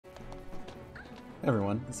Hey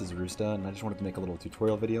everyone, this is Roosta, and I just wanted to make a little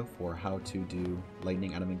tutorial video for how to do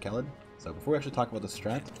Lightning Adamanchelid. So before we actually talk about the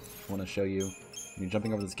strat, I want to show you, when you're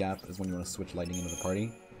jumping over this gap is when you want to switch Lightning into the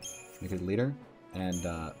party, make her the leader, and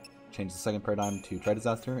change the second paradigm to Tri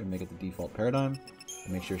Disaster and make it the default paradigm,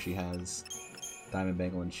 and make sure she has Diamond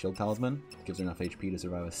Bangle and Shield Talisman. It gives her enough HP to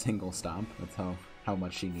survive a single stomp, that's how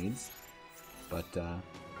much she needs. But,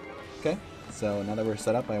 okay, so now that we're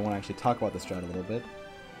set up, I want to actually talk about the strat a little bit.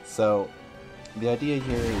 So, the idea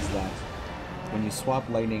here is that when you swap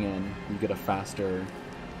Lightning in, you get a faster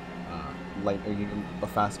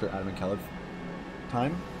Adamanchelid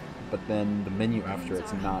time, but then the menu after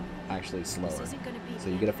it's not actually slower. So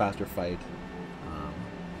you get a faster fight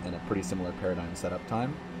and a pretty similar paradigm setup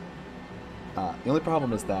time. The only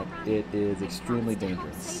problem is that it is extremely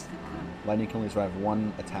dangerous. Lightning can only survive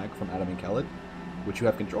one attack from Adamanchelid, which you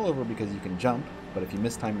have control over because you can jump, but if you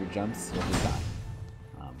mistime your jumps, you'll just die.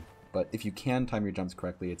 But if you can time your jumps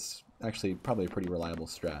correctly, it's actually probably a pretty reliable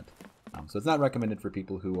strat. So it's not recommended for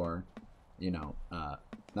people who are,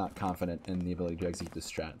 not confident in the ability to execute this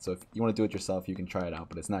strat. So if you want to do it yourself, you can try it out,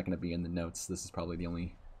 but it's not going to be in the notes. This is probably the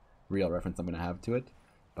only real reference I'm going to have to it.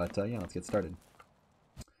 But yeah, let's get started.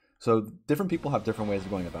 So different people have different ways of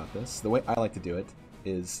going about this. The way I like to do it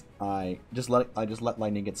is I just let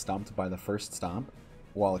Lightning get stomped by the first stomp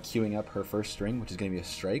while queuing up her first string, which is going to be a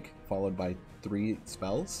strike, followed by 3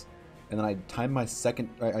 spells. And then I time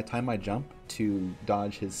my jump to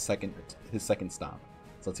dodge his second stomp.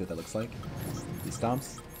 So let's see what that looks like. He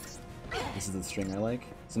stomps. This is the string I like.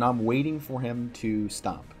 So now I'm waiting for him to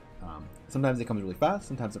stomp. Sometimes it comes really fast,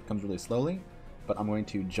 sometimes it comes really slowly. But I'm going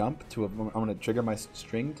to jump to I'm going to trigger my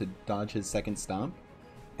string to dodge his second stomp,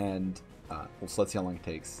 and so let's see how long it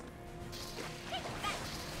takes.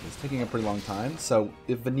 It's taking a pretty long time. So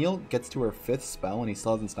if Vanille gets to her 5th spell and he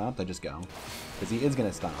still hasn't stomped, I just go, because he is going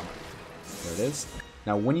to stomp. There it is.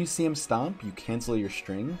 Now when you see him stomp, you cancel your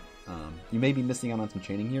string. You may be missing out on some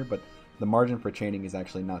chaining here, but the margin for chaining is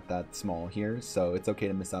actually not that small here, so it's okay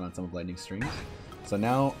to miss out on some of Lightning's strings. So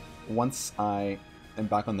now, once I am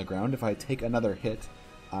back on the ground, if I take another hit,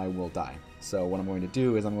 I will die. So what I'm going to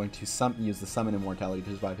do is I'm going to use the Summon Immortality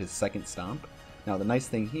to survive his second stomp. Now the nice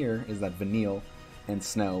thing here is that Vanille and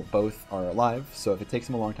Snow both are alive, so if it takes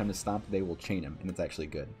him a long time to stomp, they will chain him, and it's actually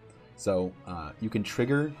good. So you can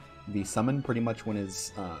trigger the summon pretty much when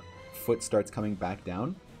his foot starts coming back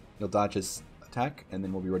down. You'll dodge his attack, and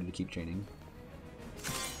then we'll be ready to keep chaining.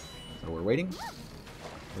 So we're waiting.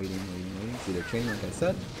 Waiting. See, they're chaining like I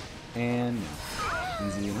said. And now.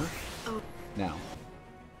 Easy enough. Now,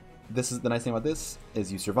 this is the nice thing about this,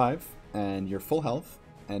 is you survive, and you're full health,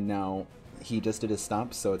 and now he just did his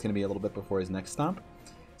stomp, so it's going to be a little bit before his next stomp.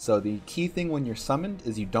 So the key thing when you're summoned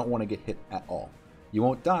is you don't want to get hit at all. You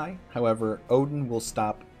won't die, however, Odin will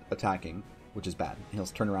stop attacking, which is bad. He'll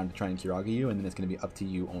turn around to try and Kiraga you, and then it's going to be up to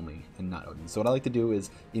you only, and not Odin. So what I like to do is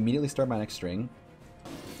immediately start my next string.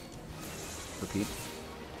 Repeat.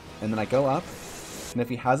 And then I go up, and if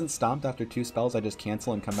he hasn't stomped after 2 spells, I just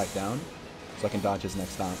cancel and come back down, so I can dodge his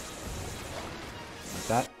next stomp. Like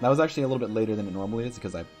that. That was actually a little bit later than it normally is,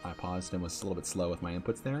 because I paused and was a little bit slow with my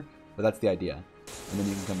inputs there, but that's the idea. And then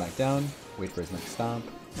you can come back down, wait for his next stomp.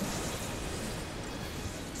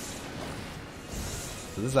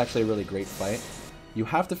 So this is actually a really great fight. You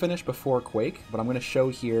have to finish before Quake, but I'm going to show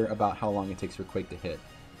here about how long it takes for Quake to hit.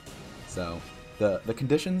 So the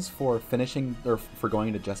conditions for finishing, or for going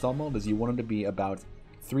into Gestalt mode, is you want him to be about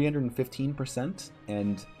 315%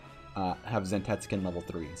 and have Zentetskin level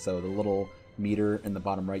 3. So the little meter in the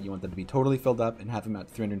bottom right, you want them to be totally filled up and have him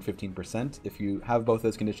at 315%. If you have both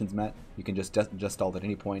those conditions met, you can just Gestalt at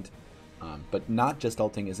any point. But not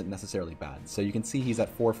Gestalting isn't necessarily bad. So you can see he's at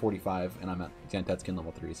 445 and I'm at Zentetskin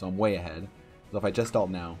level 3, so I'm way ahead. So if I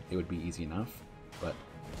Gestalt now, it would be easy enough, but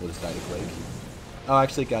we'll just die to Quake. Oh, I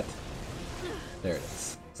actually got... There it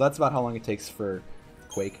is. So that's about how long it takes for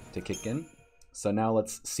Quake to kick in. So now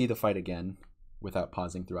let's see the fight again without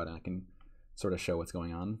pausing throughout, and I can sort of show what's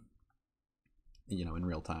going on, in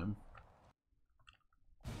real time.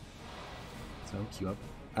 So, queue up.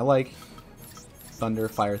 I like Thunder,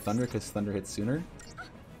 Fire, Thunder, because Thunder hits sooner.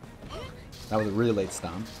 That was a really late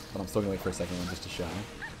stomp, but I'm still going to wait for a second one just to show.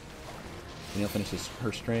 Vanille finishes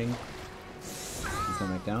her string. He's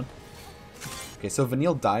going back down. Okay, so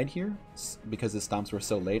Vanille died here because his stomps were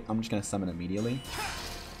so late. I'm just going to summon immediately.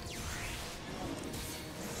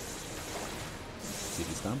 See if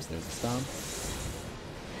he stomps. There's the stomp.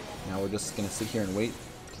 Now we're just going to sit here and wait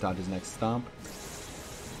to dodge his next stomp.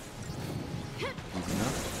 Easy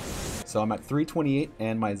enough. So I'm at 328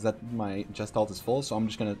 and my Gestalt is full, so I'm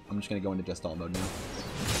just gonna go into Gestalt mode now.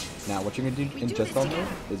 Now what you're gonna do in Gestalt mode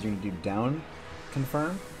is you're gonna do down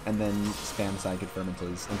confirm, and then spam side confirm until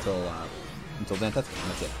Xanteth's gone.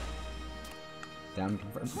 That's it. Down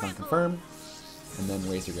confirm, and then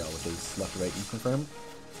razor go, which is left to right and confirm.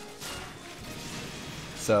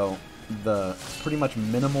 So the pretty much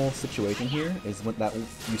minimal situation here is when that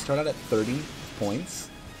you start out at 30 points,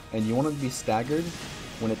 and you want to be staggered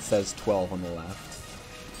when it says 12 on the left,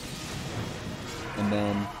 and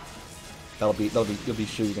then you'll be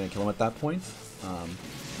sure you're gonna kill him at that point.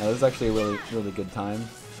 Now this is actually a really good time.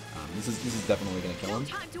 This is definitely gonna kill him.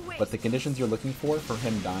 But the conditions you're looking for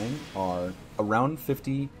him dying are around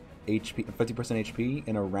 50% HP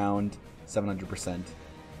and around 700%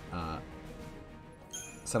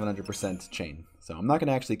 chain. So I'm not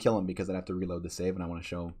gonna actually kill him because I'd have to reload the save, and I want to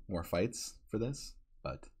show more fights for this.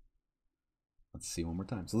 But let's see one more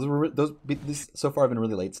time. So these so far have been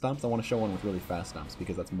really late stomps. I want to show one with really fast stomps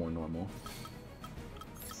because that's more normal.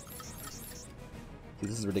 See,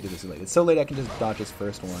 this is ridiculously late. It's so late I can just dodge his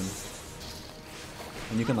first one.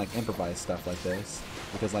 And you can like improvise stuff like this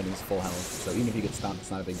because lightning's full health. So even if you get stomped, it's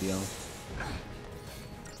not a big deal.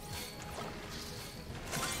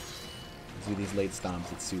 Do these late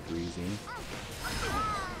stomps, it's super easy.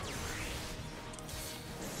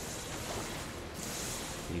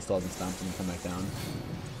 He still hasn't stomped and come back down.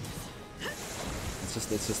 It's just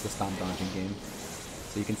the stomp dodging game.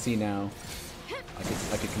 So you can see now, I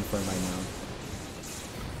could confirm right now.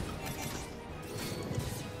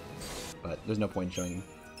 But there's no point in showing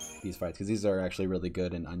these fights because these are actually really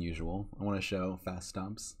good and unusual. I want to show fast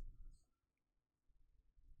stomps.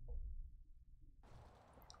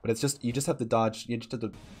 But it's just, you just have to dodge, you just have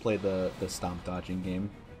to play the stomp dodging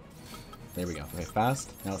game. There we go. Okay,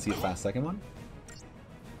 fast. Now let's see a fast second one.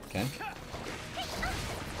 Okay.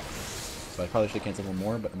 So I probably should cancel one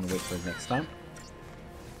more, but I'm gonna wait for his next stomp.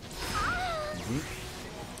 Easy.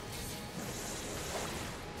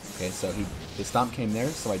 Okay, so his stomp came there,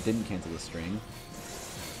 so I didn't cancel the string.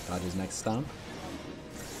 Dodge his next stomp.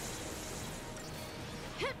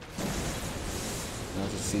 Now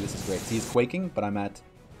let's just see, this is great. See, he's quaking, but I'm at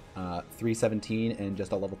 317 and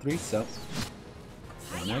just at level 3, so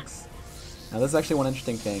next. Now this is actually one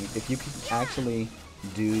interesting thing. If you can actually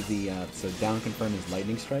do the, so down confirm his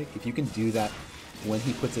lightning strike, if you can do that when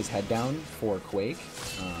he puts his head down for quake,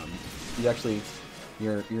 you actually,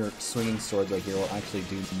 your swinging swords right here will actually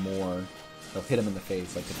do more. They'll hit him in the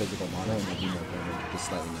face, like the physical model, and they'll do more damage, which is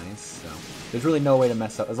slightly nice. So there's really no way to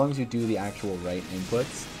mess up. As long as you do the actual right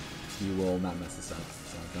inputs, you will not mess this up.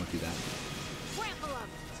 So don't do that.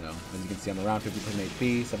 So as you can see, I'm around 50%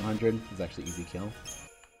 HP, 700. It's actually easy kill.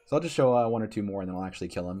 So I'll just show one or two more, and then I'll actually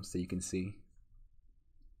kill him, so you can see.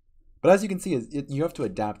 But as you can see, you have to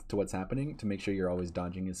adapt to what's happening to make sure you're always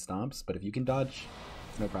dodging his stomps. But if you can dodge,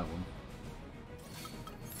 it's no problem.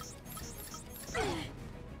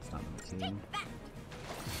 Stomp number 2.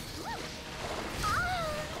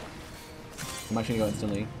 I'm actually gonna go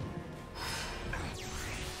instantly.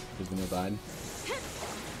 Here's the no died.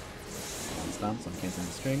 Stomp, so I'm canceling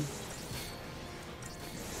the string.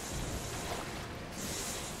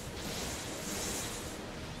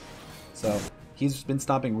 So he's been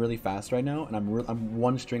stomping really fast right now, and I'm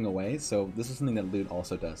one string away. So this is something that Lute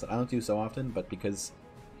also does that I don't do so often, but because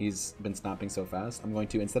he's been stomping so fast, I'm going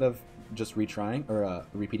to, instead of just retrying or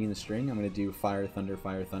repeating the string, I'm going to do fire, thunder,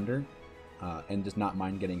 and just not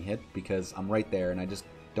mind getting hit because I'm right there, and I just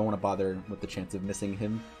don't want to bother with the chance of missing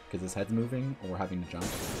him because his head's moving or having to jump.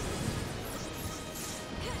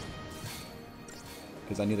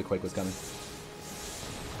 Because I knew the quake was coming.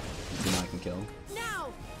 So now I can kill.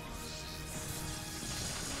 No!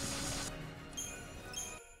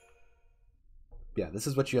 Yeah, this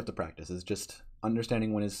is what you have to practice, is just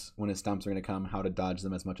understanding when his stomps are going to come, how to dodge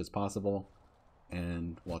them as much as possible,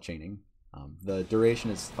 and while chaining. The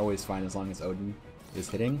duration is always fine as long as Odin is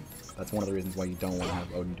hitting. That's one of the reasons why you don't want to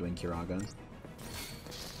have Odin doing Kiraga.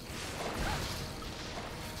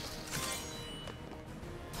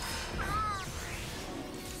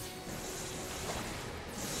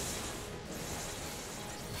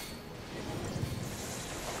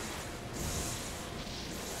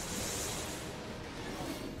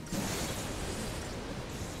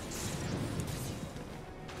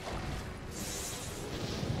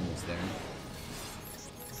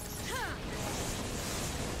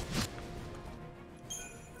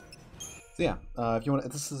 So yeah, if you want,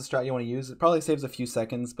 if this is a strat you want to use, it probably saves a few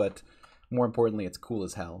seconds, but more importantly, it's cool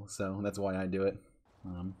as hell. So that's why I do it.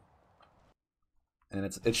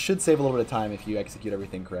 And it should save a little bit of time if you execute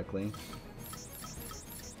everything correctly.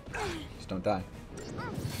 Just don't die.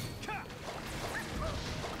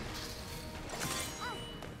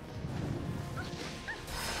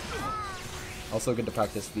 Also good to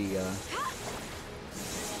practice the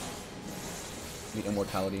the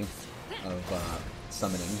immortality of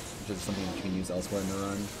summoning, which is something that you can use elsewhere in the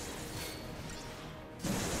run.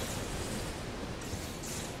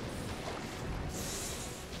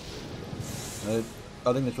 The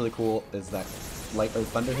other thing that's really cool is that light or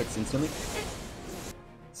thunder hits instantly,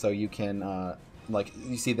 so you can like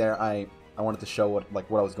you see there. I wanted to show what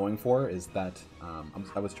I was going for is that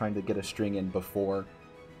I was trying to get a string in before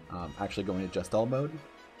actually going to just all mode,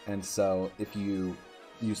 and so if you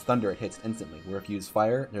use thunder, it hits instantly. Where if you use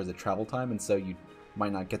fire, there's a travel time, and so you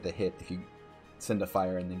might not get the hit if you send a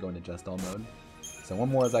fire and then go into just all mode. So one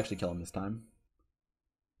more is actually killing this time.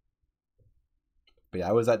 But yeah,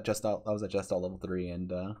 I was at just all level 3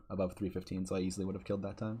 and above 315, so I easily would have killed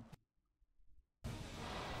that time.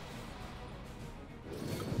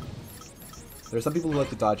 There are some people who like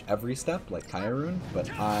to dodge every step, like Kairun, but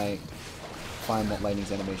I find that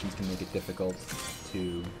lightning's animations can make it difficult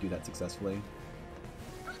to do that successfully.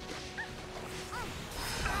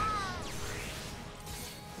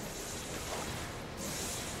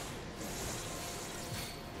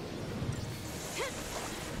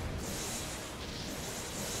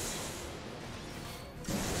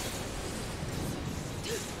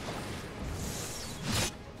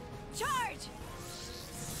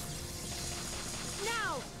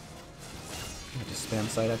 Spam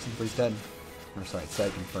side X until he's dead. Or sorry,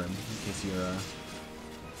 side confirmed, in case your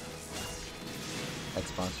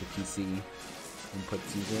Xbox or PC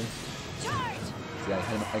input's user. So yeah,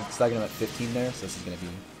 I staggered him at 15 there, so this is going to be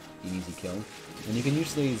an easy kill. And you can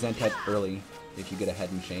usually Zentet early if you get ahead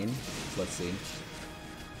in chain. So let's see.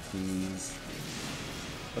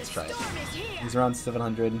 Let's try it. He's around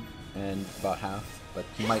 700 and about half, but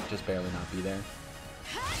he might just barely not be there.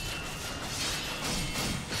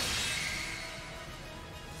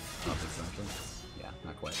 I don't think so, actually. Yeah,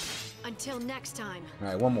 not quite. Until next time.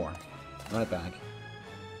 Alright, one more. Run it back.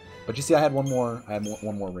 But you see, I had one more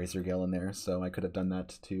Razor Gale in there, so I could have done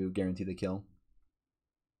that to guarantee the kill.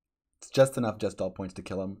 It's just enough just all points to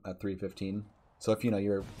kill him at 315. So if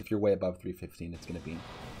if you're way above 315, it's gonna be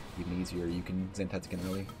even easier. You can Zentet again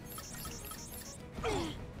early.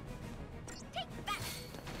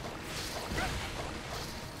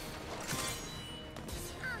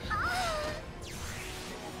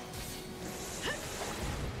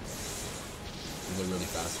 These are really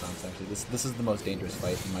fast stomps, actually. This is the most dangerous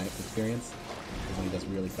fight in my experience, is when he does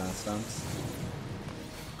really fast stomps.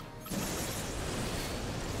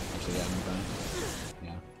 Actually, yeah, I'm done.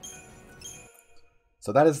 Yeah.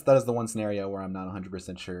 So that is the one scenario where I'm not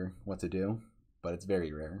 100% sure what to do, but it's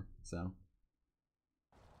very rare, so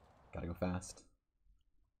gotta go fast.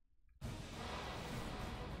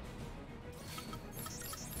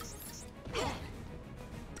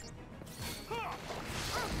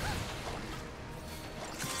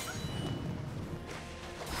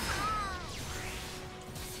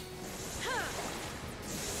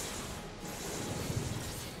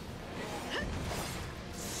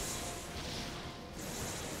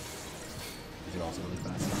 Also really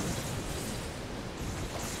fast.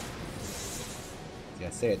 Yeah,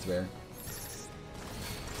 say it's rare.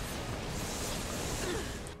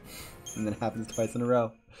 And then it happens twice in a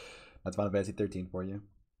row. That's Final Fantasy 13 for you.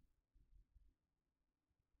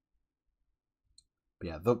 But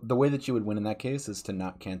yeah, the way that you would win in that case is to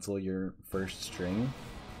not cancel your first string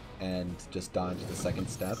and just dodge the second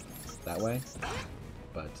step that way.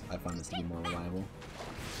 But I find this to be more reliable.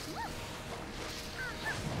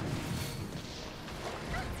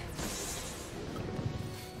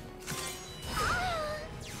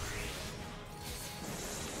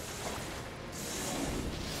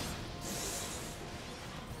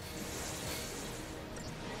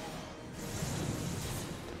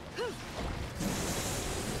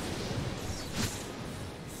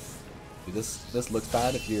 This looks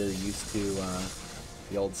bad if you're used to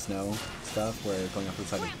the old snow stuff where going off the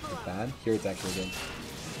side is bad. Here it's actually good.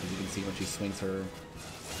 As you can see, when she swings her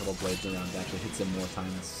little blades around, it actually hits him more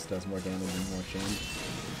times, does more damage and more chain.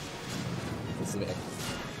 I think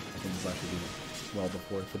this will actually be well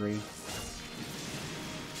before 3.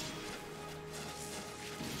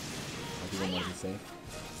 I'll do one more to be safe.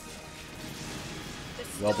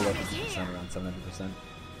 Well below 50%, around 700%.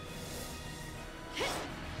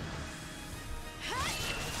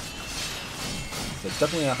 So it's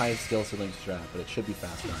definitely a high skill ceiling strat, but it should be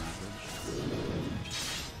faster on average.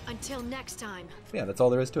 Until next time. But yeah, that's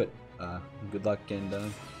all there is to it. Good luck and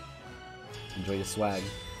enjoy your swag.